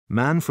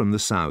Man from the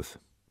South.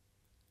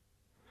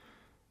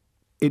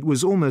 It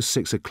was almost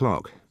 6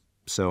 o'clock,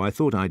 so I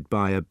thought I'd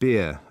buy a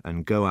beer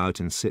and go out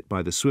and sit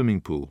by the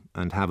swimming pool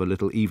and have a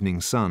little evening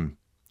sun.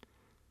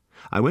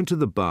 I went to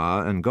the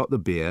bar and got the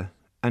beer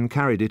and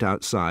carried it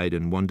outside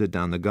and wandered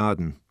down the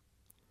garden.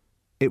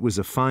 It was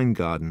a fine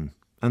garden,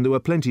 and there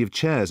were plenty of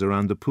chairs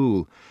around the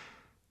pool.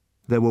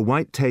 There were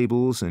white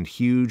tables and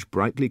huge,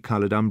 brightly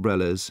coloured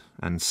umbrellas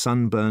and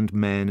sunburned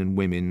men and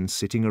women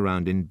sitting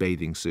around in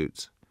bathing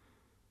suits.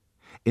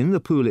 In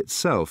the pool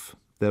itself,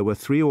 there were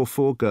 3 or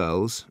 4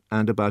 girls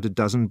and about a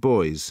dozen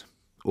boys,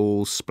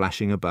 all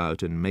splashing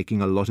about and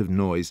making a lot of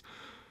noise,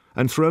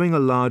 and throwing a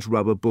large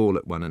rubber ball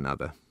at one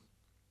another.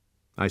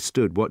 I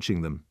stood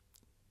watching them.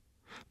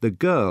 The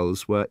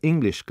girls were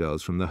English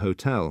girls from the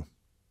hotel.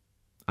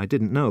 I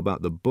didn't know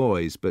about the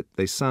boys, but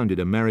they sounded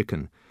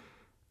American,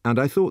 and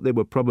I thought they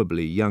were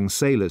probably young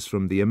sailors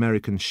from the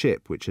American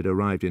ship which had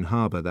arrived in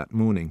harbour that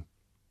morning.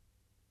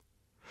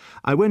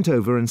 I went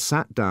over and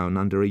sat down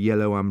under a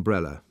yellow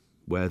umbrella,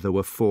 where there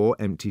were 4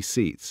 empty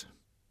seats,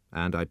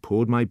 and I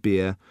poured my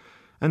beer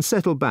and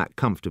settled back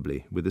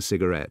comfortably with a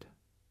cigarette.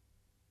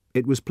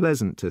 It was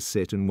pleasant to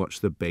sit and watch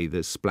the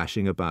bathers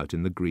splashing about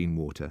in the green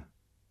water.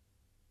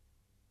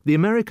 The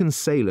American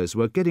sailors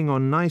were getting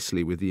on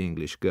nicely with the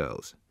English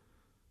girls.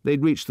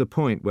 They'd reached the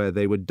point where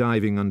they were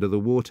diving under the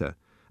water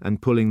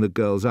and pulling the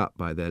girls up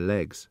by their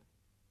legs.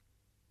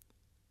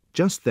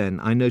 Just then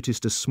I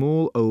noticed a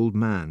small old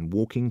man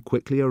walking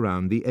quickly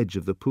around the edge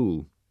of the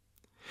pool.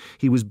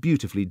 He was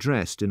beautifully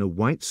dressed in a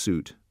white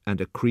suit and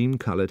a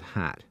cream-coloured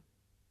hat,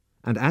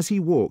 and as he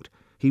walked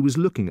he was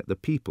looking at the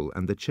people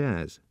and the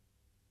chairs.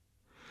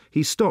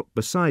 He stopped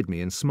beside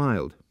me and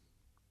smiled.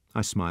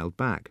 I smiled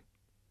back.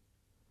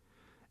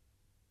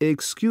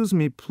 "Excuse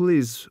me,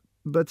 please,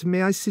 but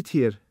may I sit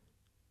here?"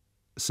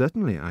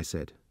 "Certainly," I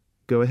said.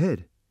 "Go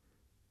ahead."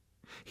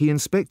 He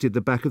inspected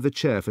the back of the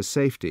chair for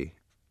safety.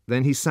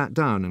 Then he sat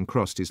down and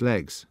crossed his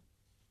legs.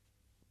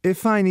 "A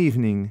fine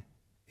evening,"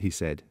 he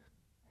said.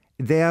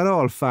 "They are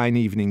all fine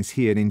evenings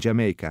here in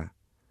Jamaica."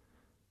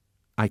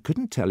 I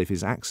couldn't tell if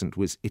his accent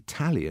was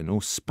Italian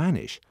or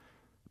Spanish,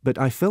 but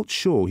I felt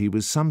sure he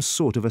was some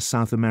sort of a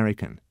South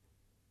American.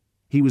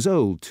 He was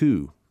old,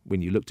 too,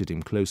 when you looked at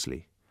him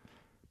closely.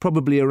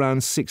 Probably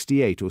around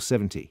 68 or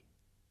 70.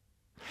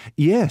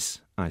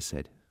 "Yes," I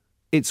said.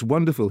 "It's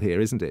wonderful here,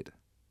 isn't it?"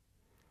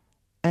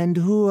 "And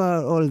who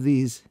are all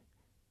these?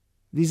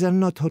 These are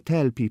not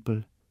hotel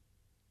people."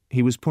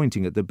 He was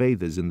pointing at the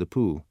bathers in the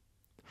pool.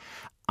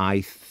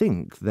 "I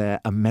think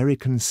they're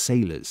American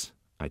sailors,"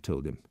 I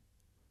told him.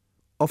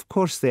 "Of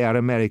course they are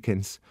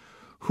Americans.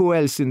 Who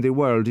else in the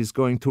world is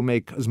going to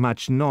make as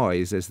much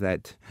noise as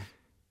that?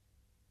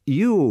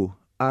 You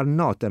are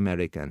not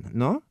American,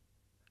 no?"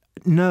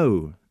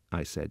 "No,"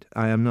 I said,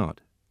 "I am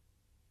not."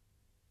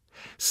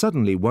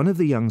 Suddenly one of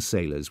the young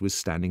sailors was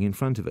standing in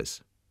front of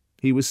us.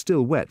 He was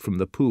still wet from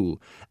the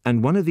pool,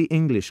 and one of the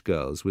English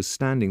girls was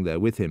standing there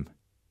with him.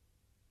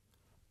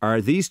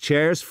 "Are these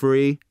chairs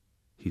free?"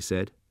 he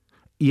said.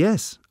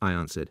 "Yes," I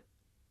answered.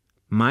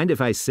 "Mind if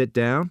I sit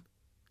down?"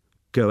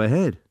 "Go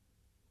ahead."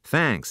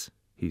 "Thanks,"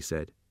 he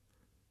said.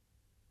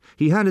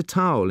 He had a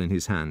towel in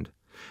his hand,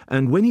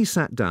 and when he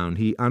sat down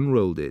he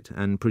unrolled it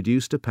and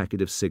produced a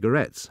packet of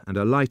cigarettes and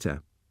a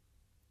lighter.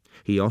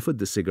 He offered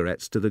the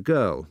cigarettes to the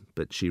girl,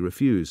 but she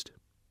refused.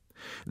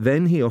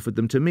 Then he offered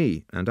them to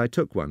me, and I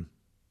took one.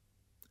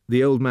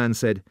 The old man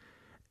said,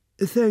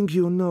 "Thank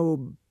you,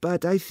 no,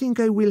 but I think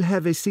I will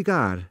have a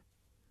cigar."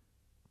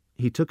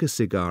 He took a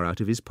cigar out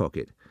of his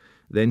pocket.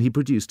 Then he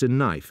produced a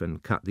knife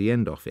and cut the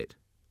end off it.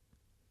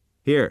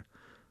 "Here,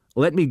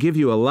 let me give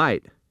you a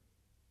light."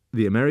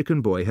 The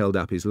American boy held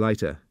up his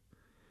lighter.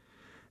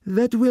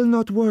 "That will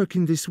not work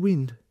in this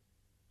wind."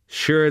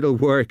 "Sure it'll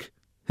work.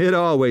 It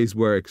always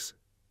works."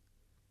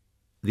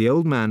 The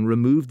old man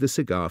removed the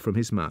cigar from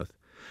his mouth,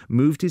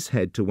 moved his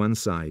head to one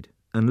side,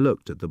 and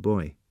looked at the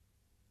boy.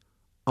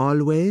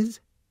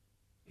 "Always?"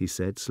 he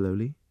said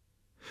slowly.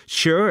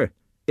 "Sure,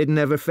 it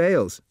never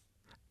fails.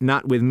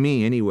 Not with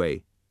me,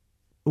 anyway."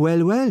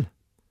 "Well, well.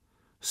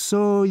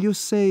 So you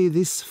say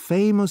this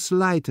famous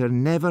lighter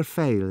never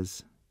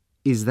fails.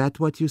 Is that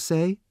what you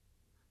say?"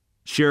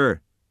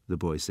 "Sure," the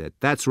boy said.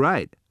 "That's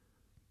right."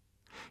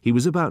 He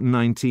was about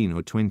 19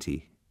 or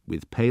 20,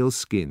 with pale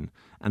skin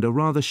and a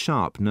rather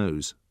sharp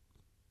nose.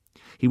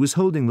 He was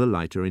holding the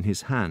lighter in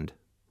his hand,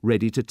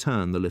 ready to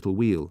turn the little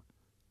wheel.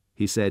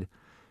 He said,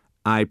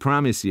 "I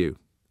promise you,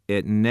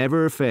 it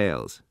never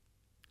fails."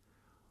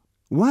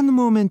 "One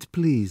moment,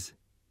 please."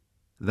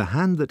 The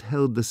hand that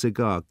held the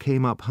cigar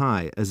came up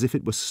high as if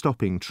it were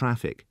stopping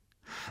traffic.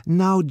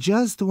 "Now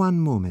just one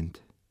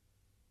moment."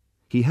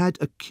 He had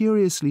a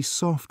curiously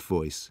soft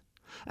voice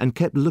and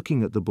kept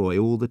looking at the boy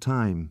all the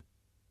time.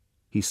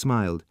 He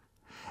smiled.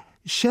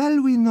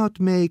 "Shall we not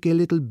make a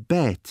little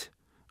bet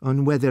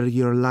on whether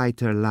your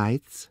lighter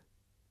lights?"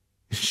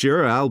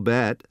 "Sure, I'll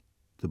bet,"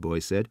 the boy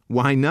said.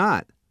 "Why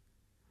not?"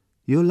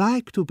 "You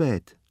like to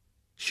bet?"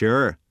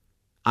 "Sure,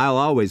 I'll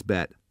always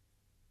bet."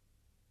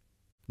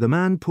 The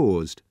man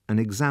paused and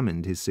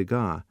examined his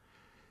cigar.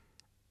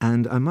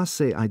 And I must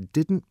say I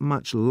didn't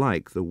much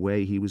like the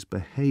way he was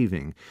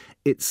behaving.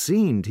 It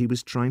seemed he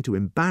was trying to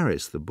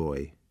embarrass the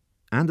boy,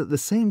 and at the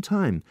same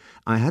time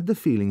I had the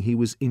feeling he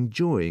was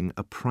enjoying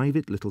a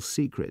private little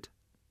secret.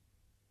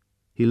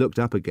 He looked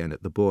up again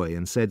at the boy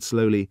and said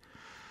slowly,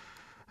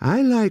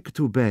 "I like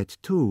to bet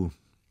too.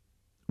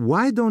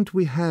 Why don't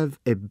we have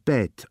a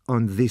bet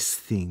on this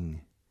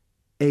thing?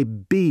 A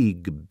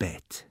big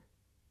bet."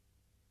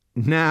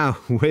 "Now,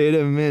 wait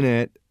a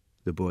minute,"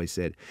 the boy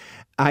said.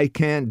 "I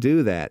can't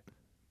do that.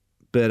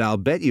 But I'll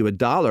bet you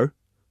 $1.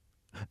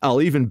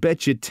 I'll even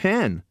bet you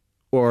 10,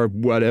 or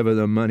whatever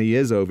the money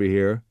is over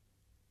here."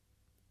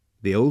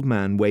 The old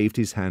man waved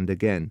his hand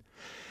again.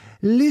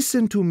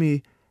 "Listen to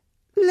me.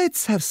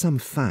 Let's have some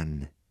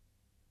fun.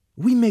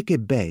 We make a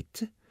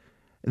bet.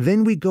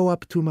 Then we go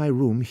up to my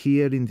room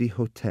here in the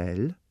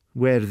hotel,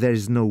 where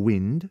there's no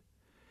wind,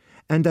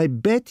 and I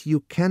bet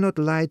you cannot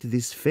light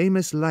this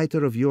famous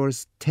lighter of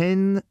yours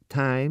 10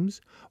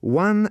 times,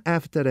 one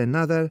after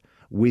another,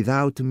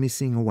 without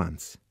missing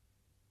once."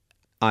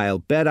 "I'll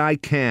bet I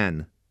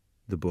can,"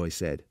 the boy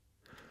said.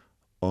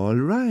 "All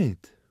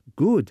right,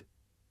 good.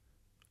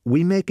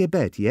 We make a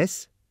bet,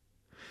 yes?"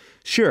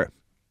 "Sure.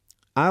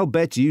 I'll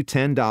bet you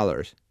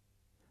 $10.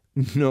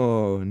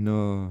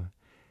 No.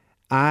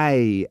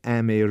 I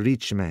am a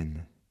rich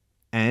man,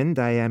 and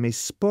I am a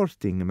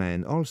sporting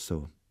man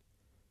also.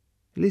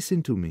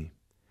 Listen to me.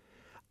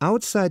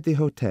 Outside the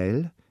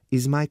hotel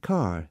is my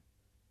car.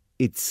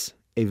 It's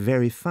a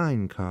very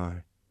fine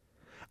car.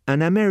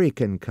 An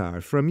American car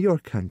from your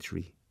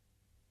country.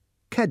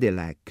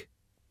 Cadillac."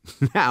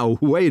 "Now,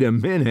 wait a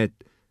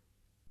minute."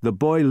 The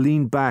boy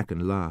leaned back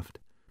and laughed.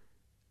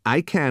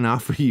 "I can't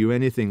offer you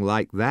anything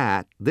like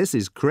that. This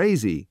is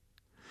crazy."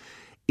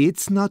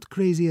 "It's not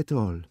crazy at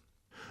all.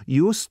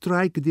 You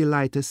strike the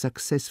lighter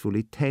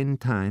successfully 10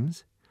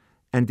 times,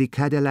 and the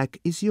Cadillac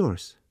is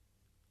yours.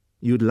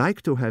 You'd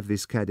like to have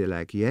this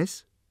Cadillac,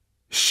 yes?"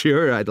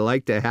 "Sure, I'd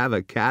like to have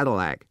a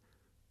Cadillac."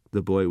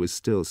 The boy was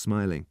still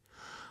smiling.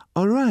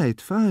 "All right,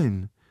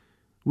 fine.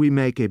 We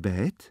make a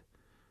bet,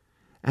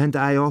 and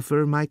I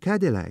offer my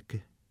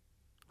Cadillac."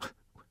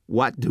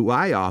 "What do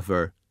I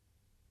offer?"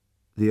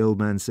 The old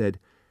man said,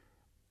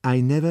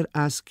 "I never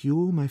ask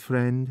you, my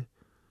friend,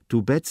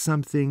 to bet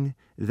something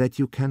that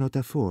you cannot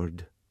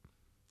afford.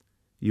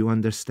 You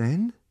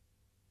understand?"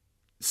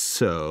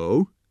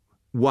 "So,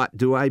 what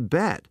do I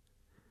bet?"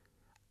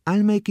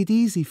 "I'll make it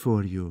easy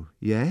for you,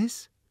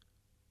 yes?"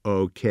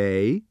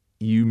 "Okay,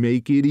 you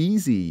make it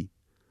easy."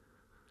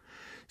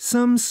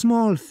 "Some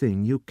small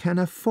thing you can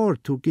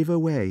afford to give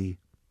away,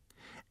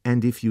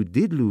 and if you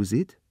did lose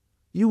it,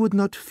 you would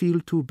not feel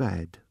too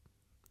bad,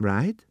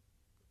 right?"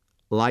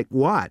 "Like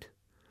what?"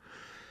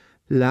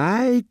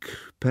 "Like,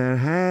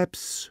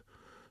 perhaps,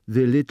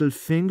 the little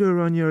finger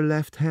on your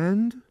left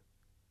hand?"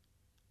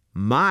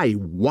 "My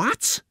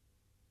what?"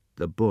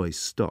 The boy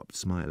stopped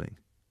smiling.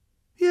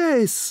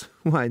 "Yes,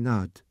 why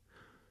not?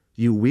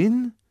 You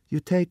win, you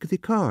take the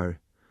car.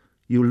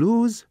 You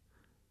lose,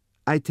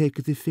 I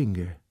take the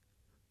finger."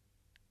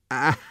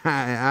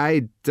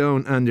 I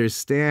don't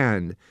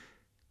understand.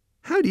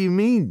 How do you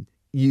mean,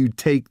 you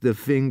take the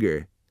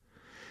finger?"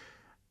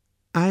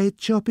 "I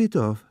chop it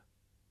off."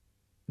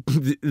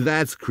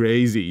 "That's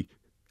crazy.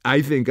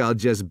 I think I'll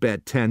just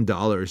bet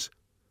 $10.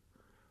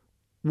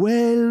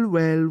 Well,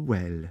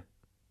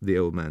 the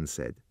old man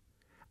said.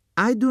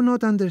 "I do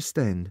not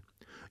understand.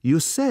 You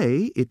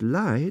say it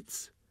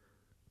lights,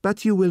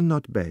 but you will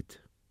not bet.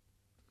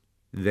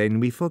 Then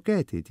we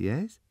forget it,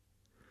 yes?"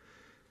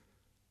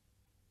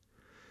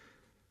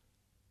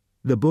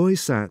 The boy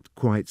sat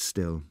quite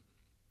still,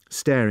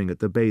 staring at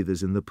the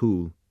bathers in the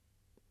pool.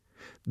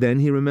 Then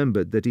he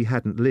remembered that he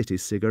hadn't lit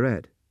his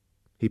cigarette.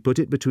 He put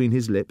it between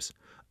his lips,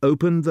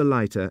 opened the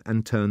lighter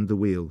and turned the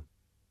wheel.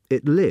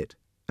 It lit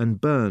and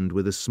burned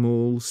with a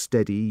small,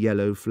 steady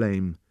yellow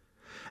flame,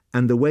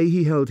 and the way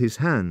he held his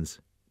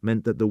hands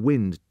meant that the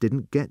wind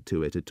didn't get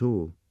to it at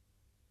all.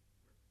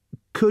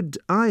 "Could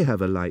I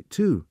have a light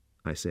too?"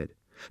 I said.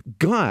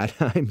 "God,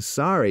 I'm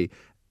sorry.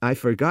 I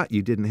forgot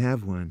you didn't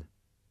have one."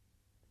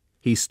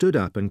 He stood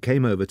up and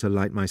came over to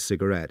light my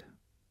cigarette.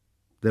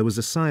 There was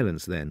a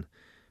silence then,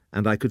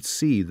 and I could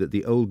see that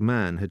the old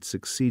man had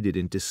succeeded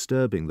in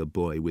disturbing the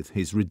boy with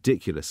his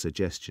ridiculous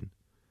suggestion.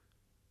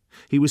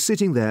 He was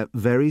sitting there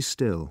very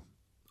still,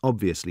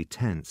 obviously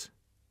tense.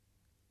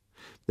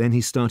 Then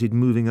he started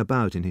moving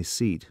about in his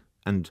seat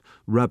and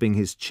rubbing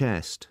his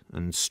chest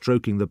and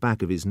stroking the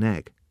back of his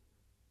neck.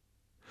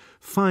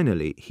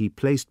 Finally, he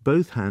placed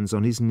both hands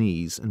on his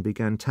knees and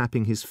began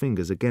tapping his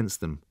fingers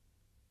against them.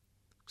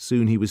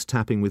 Soon he was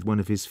tapping with one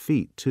of his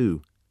feet,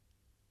 too.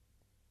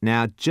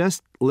 "Now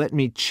just let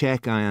me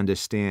check I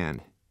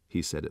understand,"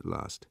 he said at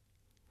last.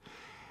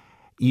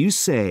 "You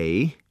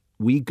say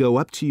we go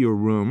up to your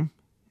room,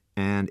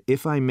 and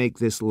if I make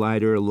this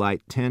lighter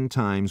light 10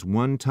 times,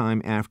 one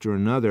time after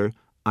another,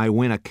 I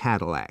win a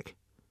Cadillac.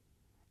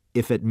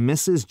 If it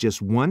misses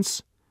just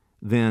once,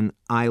 then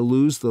I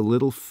lose the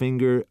little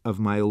finger of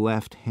my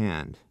left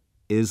hand.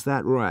 Is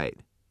that right?"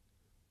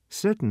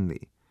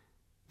 "Certainly.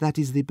 That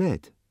is the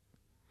bet.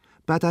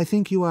 but I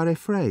think you are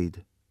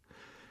afraid.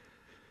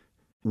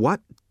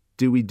 What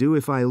do we do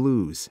if I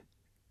lose?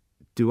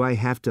 Do I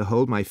have to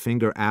hold my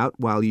finger out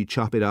while you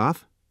chop it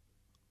off?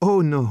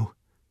 Oh, no.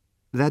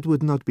 That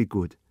would not be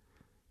good.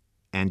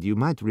 And you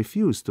might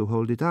refuse to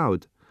hold it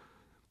out.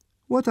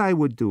 What I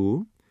would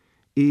do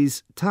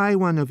is tie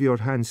one of your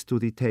hands to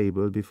the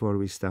table before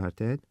we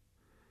started,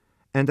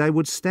 and I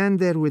would stand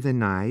there with a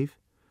knife,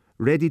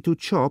 ready to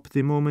chop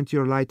the moment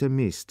your lighter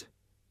missed.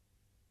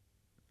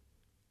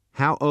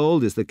 How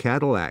old is the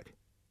Cadillac?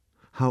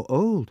 How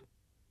old?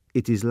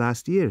 It is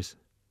last year's.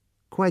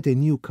 Quite a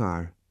new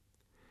car.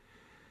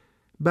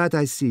 But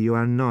I see you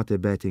are not a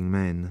betting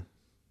man.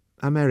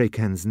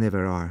 Americans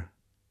never are.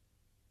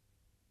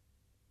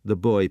 The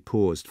boy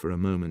paused for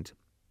a moment,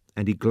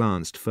 and he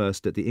glanced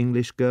first at the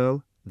English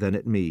girl, then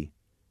at me.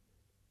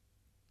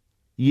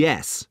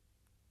 Yes,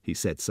 he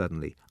said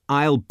suddenly.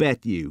 I'll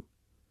bet you.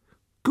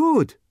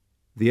 Good.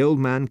 The old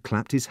man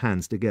clapped his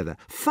hands together.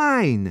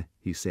 Fine,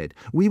 he said.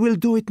 We will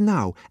do it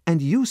now.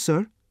 And you,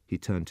 sir, he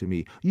turned to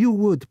me, you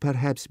would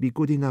perhaps be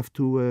good enough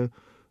to,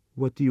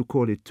 what do you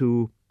call it,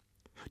 to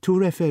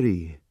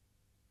referee.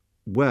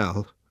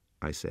 Well,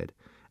 I said,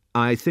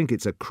 I think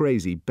it's a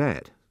crazy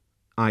bet.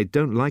 I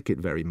don't like it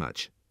very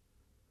much.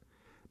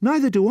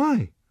 Neither do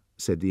I,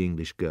 said the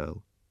English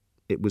girl.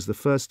 It was the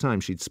first time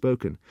she'd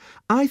spoken.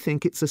 I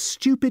think it's a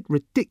stupid,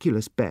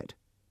 ridiculous bet.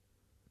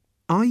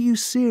 Are you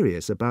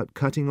serious about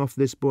cutting off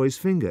this boy's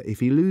finger if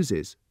he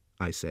loses?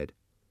 I said.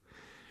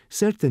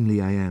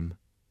 Certainly I am.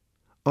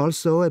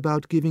 Also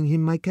about giving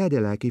him my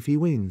Cadillac if he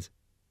wins.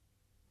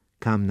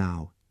 Come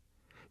now.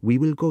 We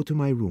will go to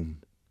my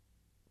room.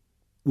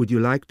 Would you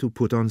like to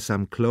put on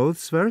some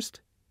clothes first?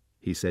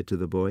 He said to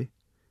the boy.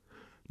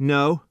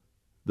 No,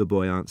 the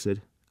boy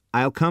answered.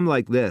 I'll come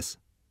like this.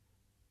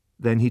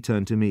 Then he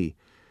turned to me.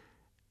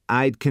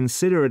 I'd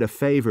consider it a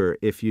favor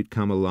if you'd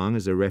come along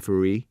as a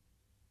referee.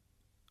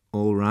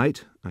 All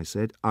right, I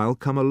said. I'll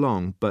come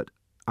along, but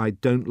I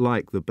don't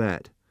like the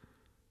bet.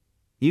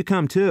 You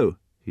come too,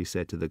 he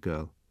said to the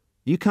girl.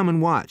 You come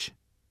and watch.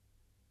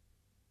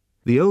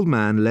 The old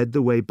man led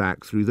the way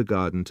back through the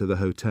garden to the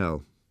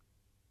hotel.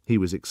 He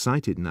was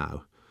excited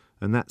now,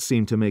 and that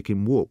seemed to make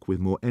him walk with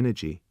more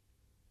energy.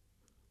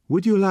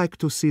 Would you like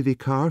to see the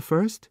car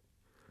first?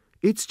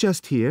 It's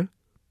just here.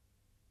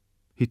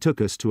 He took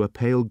us to a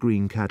pale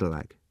green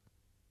Cadillac.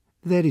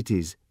 There it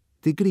is,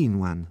 the green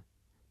one.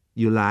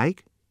 You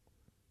like?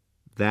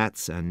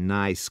 That's a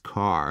nice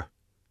car,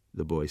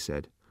 the boy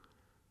said.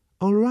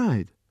 All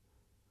right.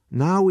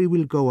 Now we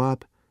will go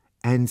up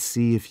and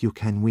see if you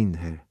can win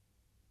her.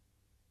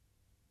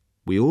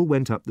 We all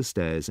went up the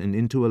stairs and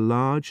into a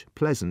large,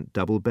 pleasant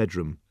double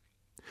bedroom.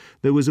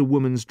 There was a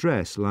woman's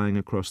dress lying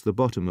across the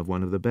bottom of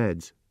one of the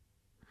beds.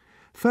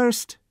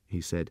 First,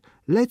 he said,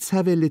 let's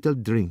have a little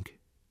drink.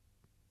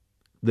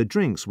 The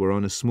drinks were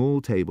on a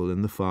small table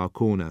in the far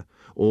corner,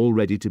 all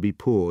ready to be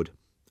poured,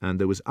 and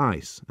there was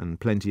ice and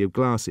plenty of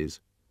glasses.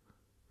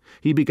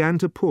 He began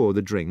to pour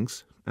the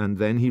drinks, and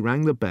then he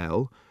rang the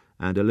bell,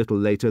 and a little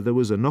later there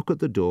was a knock at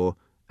the door,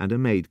 and a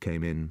maid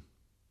came in.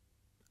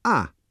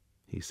 Ah,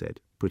 he said,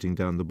 putting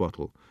down the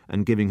bottle,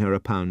 and giving her a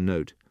 £1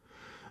 note.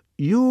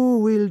 You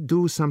will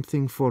do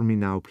something for me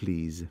now,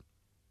 please.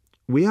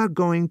 We are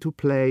going to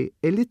play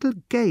a little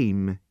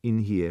game in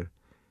here,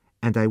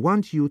 and I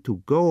want you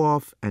to go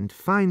off and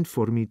find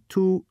for me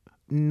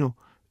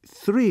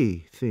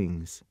 3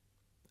 things.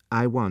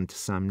 I want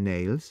some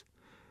nails,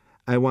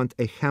 I want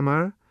a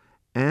hammer,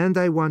 and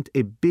I want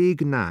a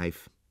big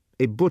knife,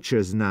 a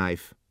butcher's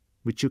knife,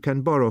 which you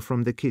can borrow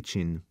from the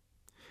kitchen.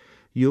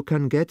 You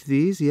can get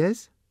these,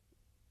 yes?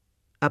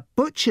 A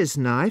butcher's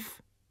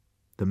knife?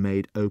 The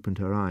maid opened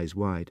her eyes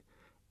wide.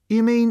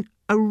 You mean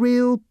a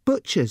real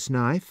butcher's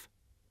knife?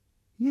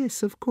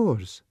 Yes, of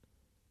course.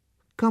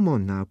 Come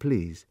on now,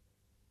 please.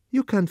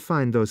 You can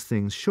find those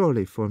things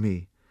surely for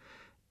me.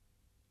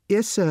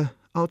 Yes, sir,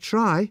 I'll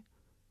try.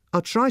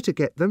 I'll try to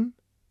get them.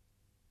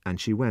 And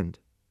she went.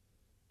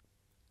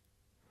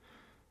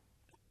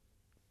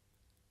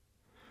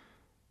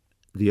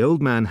 The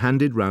old man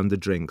handed round the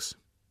drinks.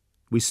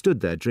 We stood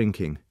there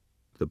drinking.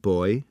 The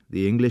boy,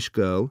 the English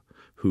girl,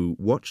 who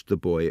watched the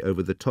boy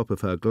over the top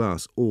of her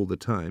glass all the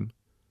time,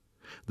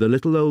 the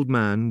little old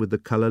man with the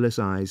colourless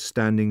eyes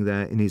standing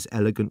there in his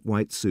elegant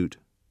white suit,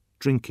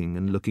 drinking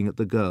and looking at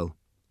the girl.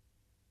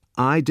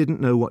 I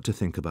didn't know what to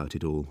think about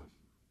it all.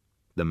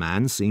 The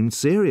man seemed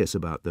serious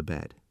about the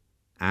bet,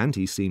 and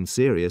he seemed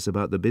serious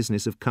about the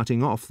business of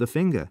cutting off the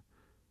finger.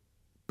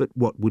 But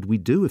what would we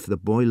do if the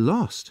boy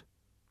lost?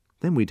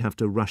 Then we'd have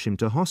to rush him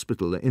to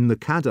hospital in the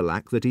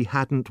Cadillac that he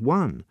hadn't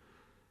won.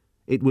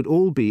 It would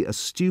all be a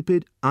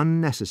stupid,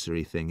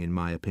 unnecessary thing, in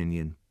my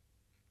opinion.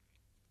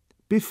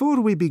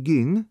 Before we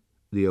begin,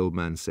 the old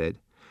man said,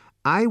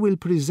 I will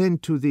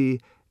present to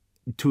the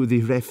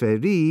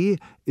referee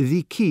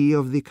the key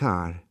of the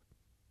car.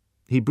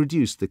 He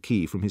produced the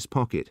key from his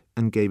pocket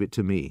and gave it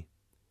to me.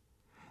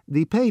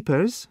 The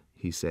papers,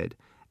 he said,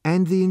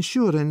 and the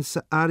insurance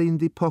are in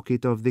the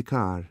pocket of the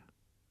car.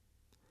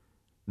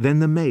 Then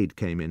the maid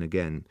came in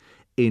again.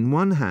 In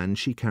one hand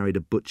she carried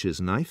a butcher's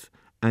knife,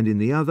 and in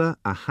the other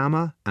a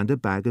hammer and a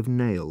bag of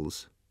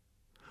nails.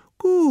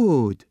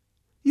 Good!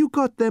 You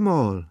got them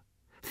all.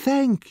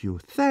 Thank you,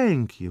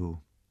 thank you.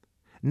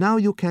 Now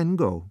you can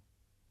go.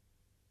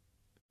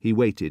 He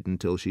waited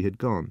until she had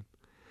gone.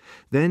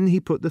 Then he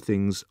put the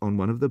things on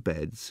one of the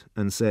beds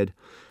and said,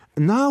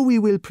 Now we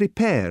will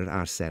prepare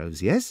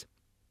ourselves, yes?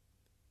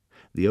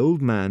 The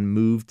old man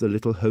moved the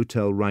little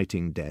hotel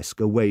writing desk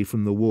away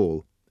from the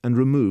wall and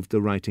removed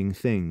the writing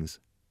things.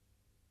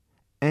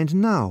 And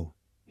now,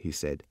 he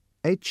said,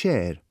 a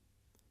chair.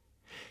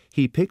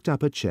 He picked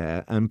up a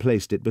chair and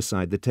placed it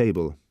beside the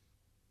table.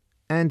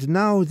 And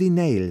now the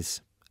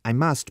nails. I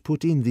must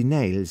put in the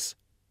nails.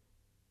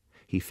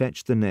 He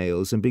fetched the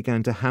nails and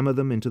began to hammer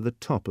them into the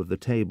top of the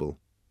table.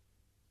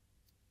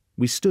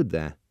 We stood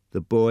there,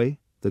 the boy,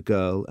 the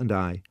girl, and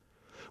I,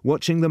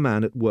 watching the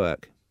man at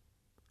work.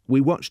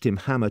 We watched him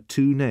hammer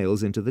 2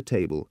 nails into the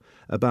table,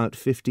 about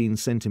 15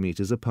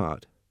 centimetres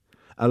apart,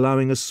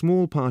 allowing a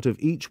small part of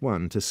each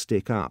one to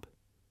stick up.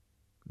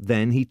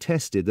 Then he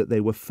tested that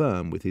they were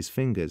firm with his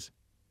fingers.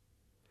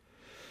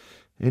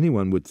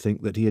 Anyone would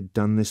think that he had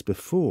done this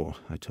before,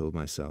 I told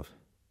myself.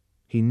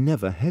 He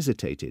never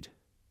hesitated.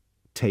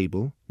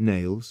 Table,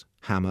 nails,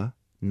 hammer,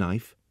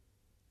 knife.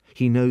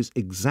 He knows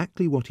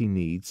exactly what he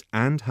needs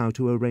and how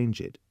to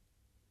arrange it.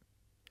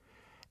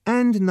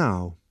 And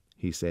now,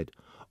 he said,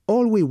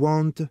 all we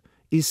want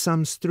is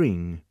some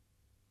string.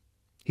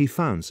 He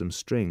found some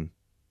string.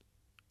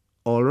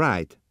 All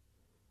right.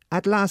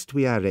 At last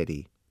we are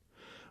ready.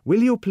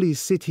 Will you please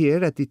sit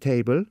here at the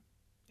table?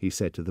 He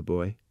said to the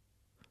boy.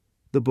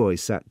 The boy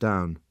sat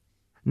down.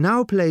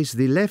 Now place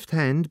the left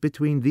hand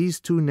between these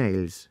 2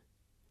 nails.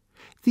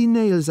 The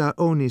nails are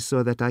only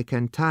so that I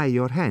can tie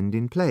your hand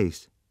in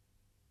place.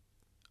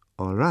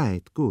 All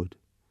right, good.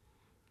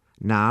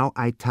 Now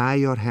I tie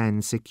your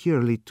hand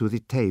securely to the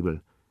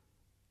table.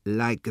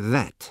 Like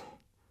that.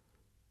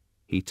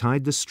 He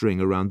tied the string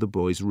around the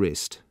boy's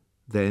wrist,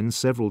 then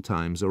several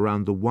times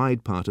around the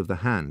wide part of the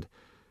hand.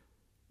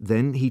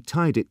 Then he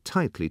tied it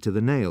tightly to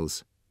the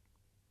nails.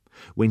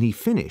 When he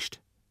finished,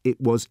 it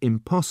was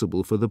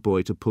impossible for the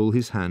boy to pull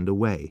his hand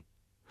away,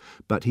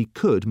 but he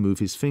could move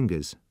his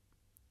fingers.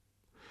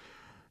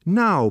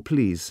 Now,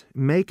 please,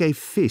 make a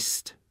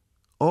fist,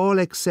 all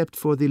except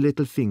for the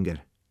little finger.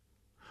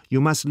 You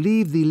must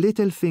leave the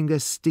little finger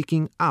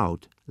sticking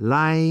out,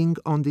 lying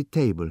on the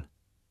table.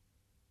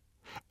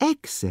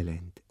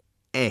 Excellent,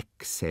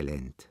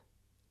 excellent.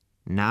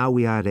 Now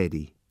we are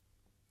ready.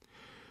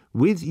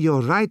 With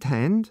your right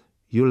hand,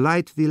 you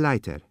light the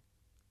lighter.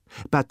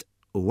 But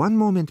one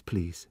moment,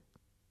 please.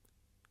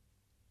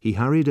 He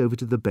hurried over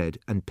to the bed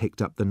and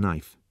picked up the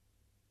knife.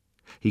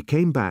 He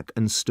came back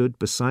and stood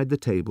beside the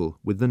table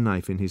with the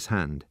knife in his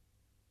hand.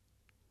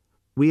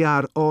 We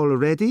are all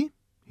ready,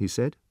 he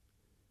said.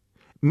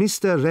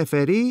 Mr.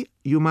 Referee,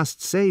 you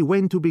must say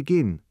when to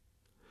begin.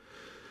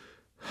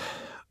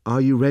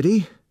 Are you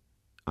ready?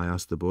 I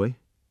asked the boy.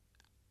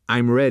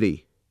 I'm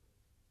ready.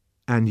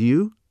 And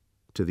you?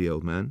 To the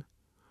old man.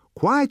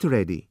 Quite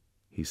ready,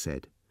 he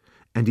said,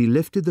 and he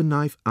lifted the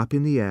knife up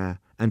in the air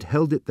and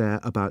held it there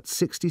about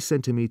 60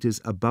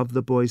 centimetres above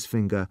the boy's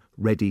finger,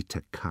 ready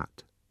to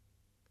cut.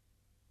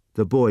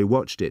 The boy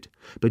watched it,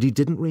 but he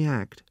didn't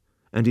react,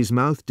 and his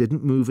mouth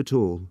didn't move at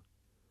all.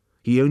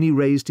 He only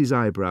raised his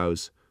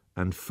eyebrows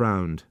and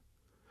frowned.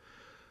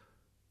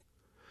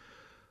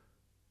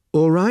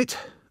 All right,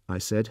 I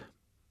said.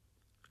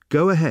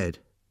 Go ahead.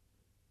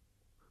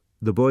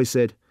 The boy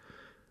said,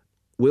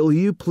 Will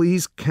you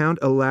please count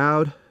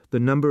aloud the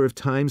number of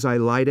times I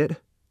light it?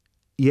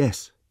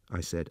 Yes,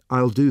 I said,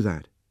 I'll do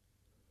that.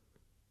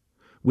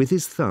 With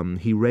his thumb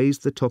he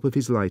raised the top of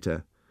his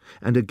lighter,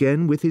 and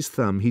again with his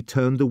thumb he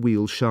turned the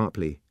wheel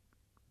sharply.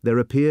 There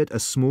appeared a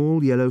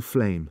small yellow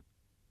flame.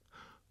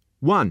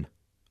 1,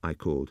 I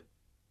called.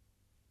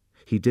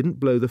 He didn't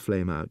blow the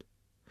flame out.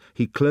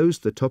 He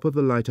closed the top of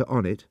the lighter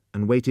on it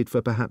and waited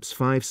for perhaps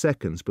 5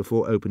 seconds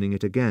before opening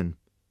it again.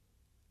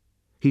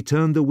 He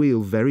turned the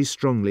wheel very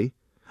strongly,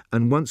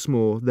 and once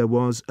more there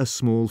was a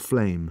small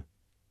flame.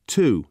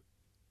 2.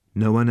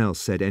 No one else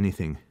said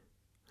anything.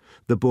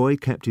 The boy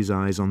kept his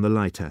eyes on the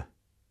lighter.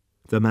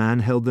 The man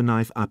held the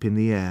knife up in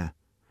the air,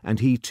 and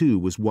he too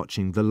was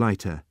watching the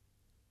lighter.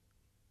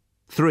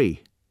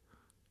 3.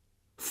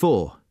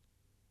 4.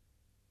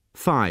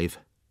 5.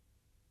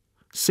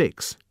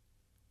 6.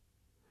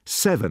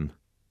 7.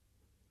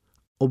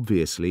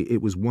 Obviously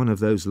it was one of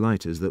those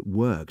lighters that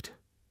worked.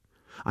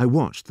 I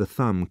watched the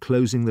thumb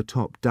closing the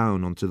top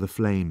down onto the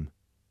flame.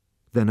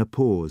 Then a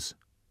pause.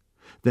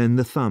 Then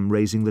the thumb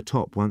raising the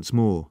top once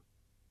more.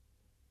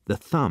 The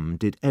thumb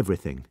did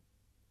everything.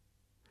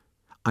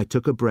 I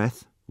took a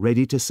breath,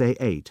 ready to say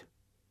 8.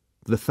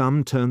 The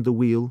thumb turned the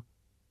wheel.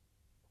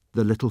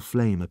 The little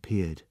flame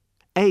appeared.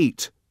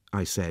 8,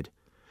 I said.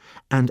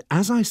 And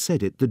as I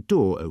said it, the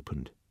door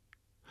opened.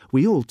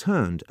 We all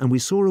turned, and we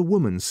saw a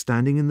woman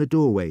standing in the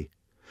doorway.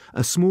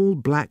 A small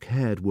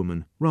black-haired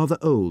woman, rather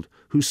old,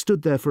 who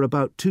stood there for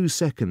about 2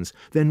 seconds,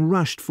 then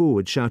rushed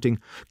forward shouting,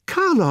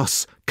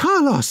 Carlos!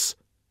 Carlos!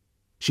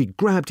 She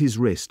grabbed his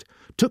wrist,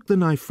 took the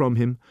knife from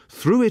him,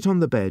 threw it on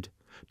the bed,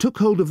 took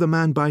hold of the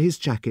man by his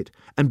jacket,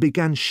 and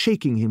began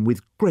shaking him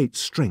with great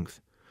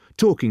strength,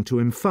 talking to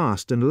him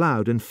fast and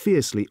loud and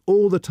fiercely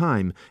all the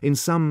time in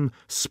some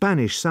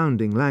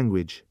Spanish-sounding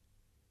language.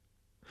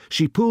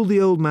 She pulled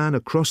the old man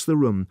across the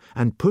room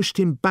and pushed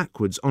him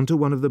backwards onto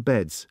one of the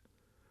beds.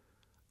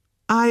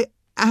 "I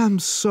am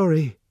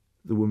sorry,"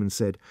 the woman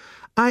said.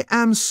 "I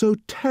am so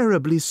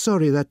terribly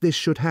sorry that this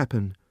should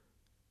happen."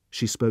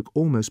 She spoke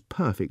almost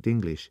perfect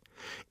English.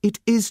 "It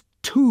is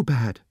too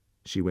bad,"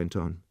 she went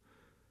on.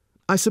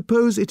 "I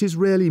suppose it is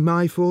really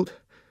my fault.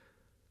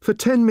 For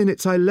 10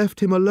 minutes I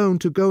left him alone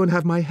to go and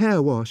have my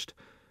hair washed,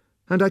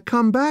 and I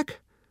come back,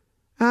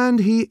 and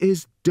he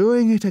is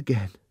doing it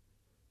again."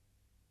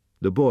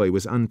 The boy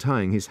was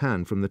untying his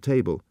hand from the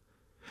table.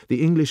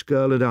 The English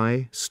girl and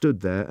I stood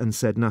there and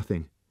said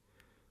nothing.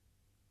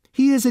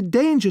 "He is a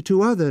danger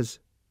to others,"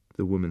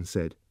 the woman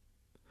said.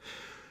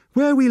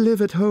 "Where we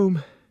live at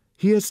home,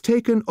 he has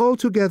taken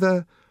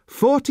altogether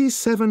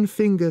 47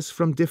 fingers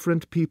from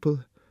different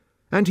people,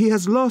 and he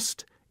has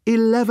lost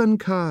 11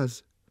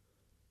 cars.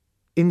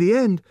 In the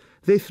end,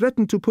 they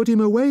threatened to put him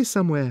away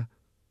somewhere.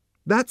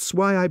 That's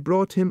why I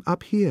brought him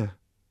up here."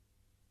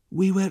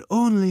 "We were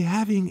only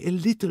having a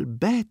little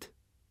bet,"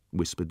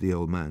 whispered the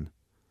old man.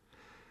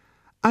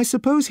 "I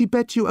suppose he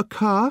bet you a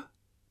car?"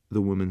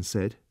 the woman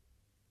said.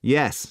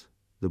 "Yes,"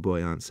 the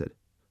boy answered.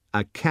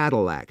 "A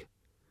Cadillac."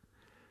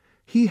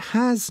 "He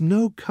has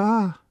no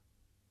car.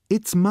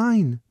 It's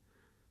mine.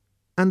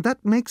 And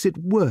that makes it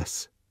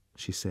worse,"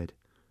 she said.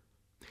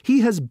 "He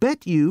has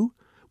bet you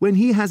when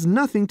he has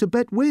nothing to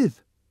bet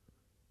with.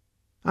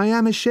 I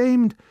am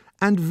ashamed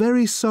and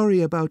very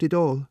sorry about it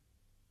all."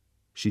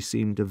 She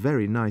seemed a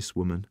very nice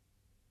woman.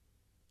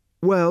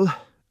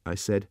 "Well," I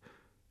said,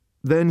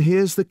 "then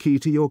here's the key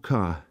to your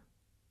car."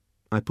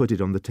 I put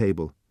it on the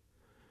table.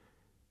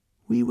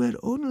 "We were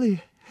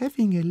only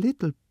having a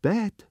little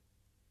bet,"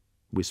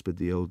 whispered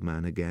the old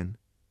man again.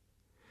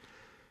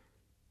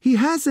 "He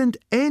hasn't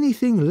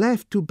anything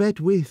left to bet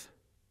with,"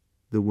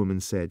 the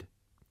woman said.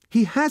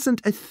 "He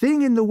hasn't a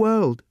thing in the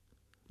world.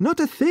 Not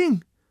a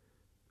thing.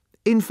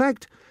 In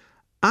fact,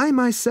 I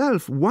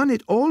myself won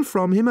it all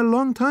from him a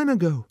long time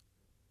ago.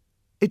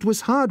 It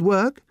was hard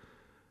work,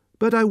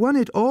 but I won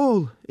it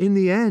all in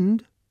the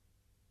end."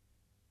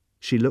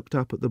 She looked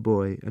up at the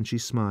boy and she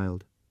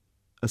smiled,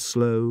 a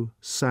slow,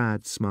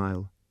 sad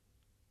smile.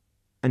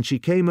 And she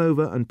came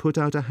over and put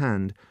out a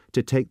hand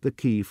to take the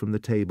key from the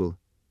table.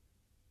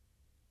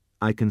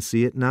 I can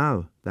see it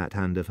now, that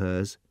hand of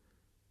hers.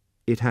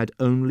 It had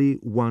only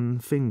one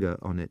finger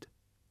on it,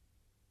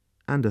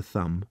 and a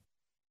thumb.